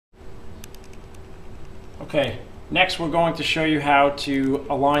Okay, next we're going to show you how to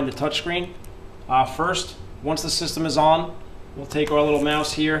align the touchscreen. First, once the system is on, we'll take our little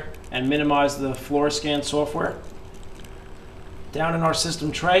mouse here and minimize the FluoreScan software. Down in our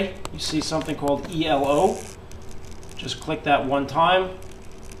system tray, you see something called ELO. Just click that one time,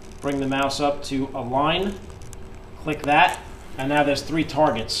 bring the mouse up to align, click that, and now there's 3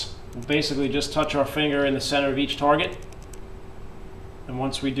 targets. We'll basically just touch our finger in the center of each target. And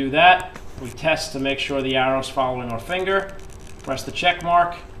once we do that, we test to make sure the arrow's following our finger. Press the check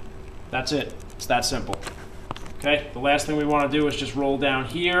mark. That's it. It's that simple. Okay, the last thing we want to do is just roll down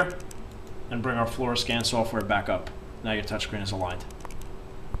here and bring our FluoreScan software back up. Now your touchscreen is aligned.